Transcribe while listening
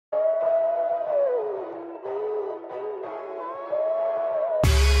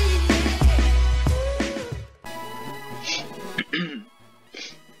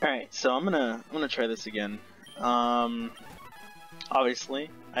So I'm gonna try this again.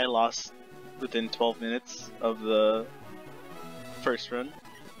 Obviously, I lost within 12 minutes of the first run.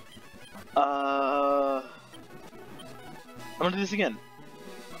 I'm gonna do this again.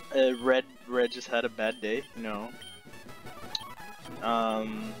 Red just had a bad day, you know.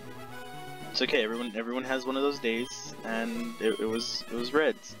 It's okay. Everyone has one of those days, and it was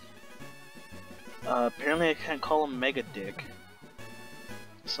Red's. Apparently, I can't call him Mega Dick,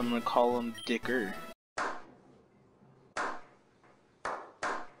 so I'm gonna call him Dicker.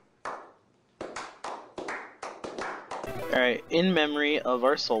 Alright, in memory of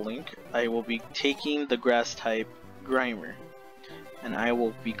our Soul Link, I will be taking the grass type Grimer, and I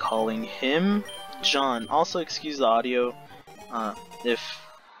will be calling him John. Also, excuse the audio if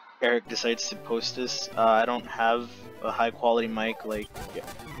Eric decides to post this. I don't have a high quality mic like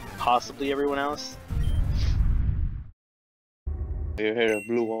possibly everyone else. Your hair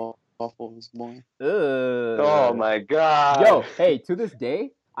blew off of this boy. Oh my god! Yo, hey, to this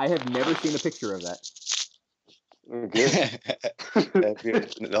day, I have never seen a picture of that. Good.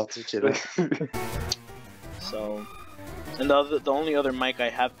 That's chill. So, and the only other mic I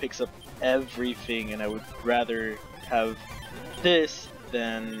have picks up everything, and I would rather have this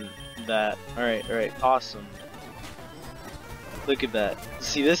than that. Alright, awesome. Look at that.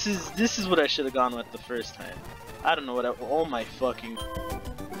 See, this is what I should have gone with the first time. I don't know what oh my fucking...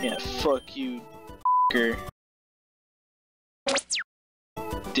 Yeah, fuck you,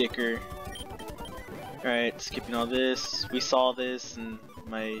 dicker. Alright, skipping all this. We saw this in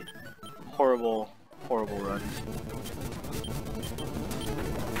my horrible run.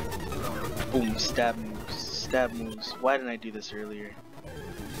 Boom, stab moves. Why didn't I do this earlier?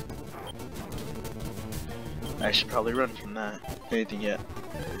 I should probably run from that. Anything yet.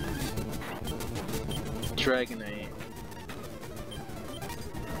 Dragonite.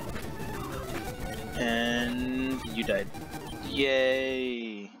 And you died.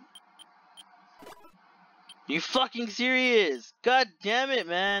 Yay! You fucking serious? God damn it,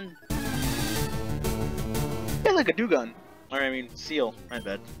 man! It's like a Dugong. Or I mean, Seal. My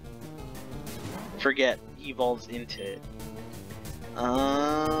bad. Forget. Evolves into it.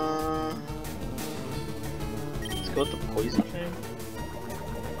 Let's go with the poison thing.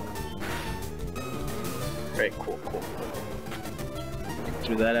 Alright, cool.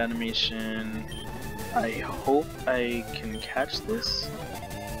 Through that animation. I hope I can catch this.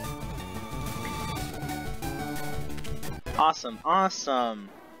 Awesome.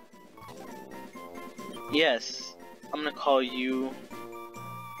 Yes, I'm gonna call you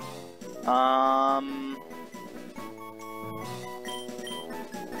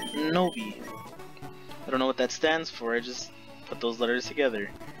Nobi. I don't know what that stands for, I just put those letters together.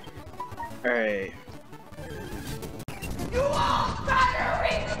 Alright. You all better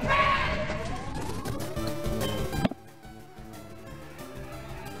repent!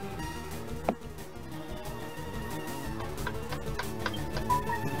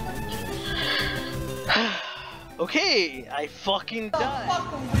 Okay, I fucking died.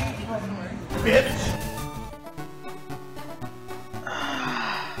 Bitch.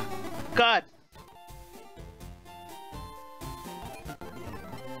 God.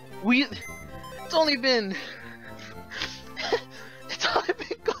 It's only been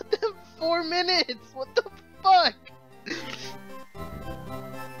goddamn 4 minutes. What the fuck?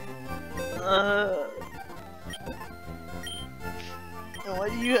 Why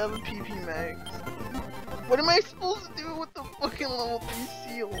do you have a PP max? What am I supposed to do with the fucking level 3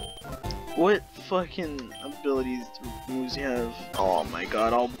 seal? What fucking abilities moves you have? Oh my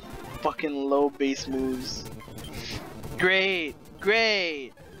god, all fucking low base moves. Great!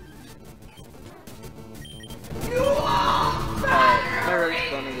 Alright, my run's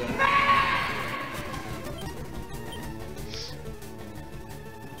done again.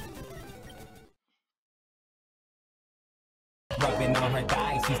 Rubbing on her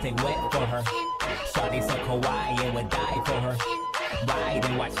thighs, she stay wet for her. Shawty so kawaii and would die for her. Ride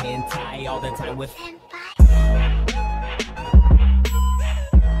and watch hentai all the time with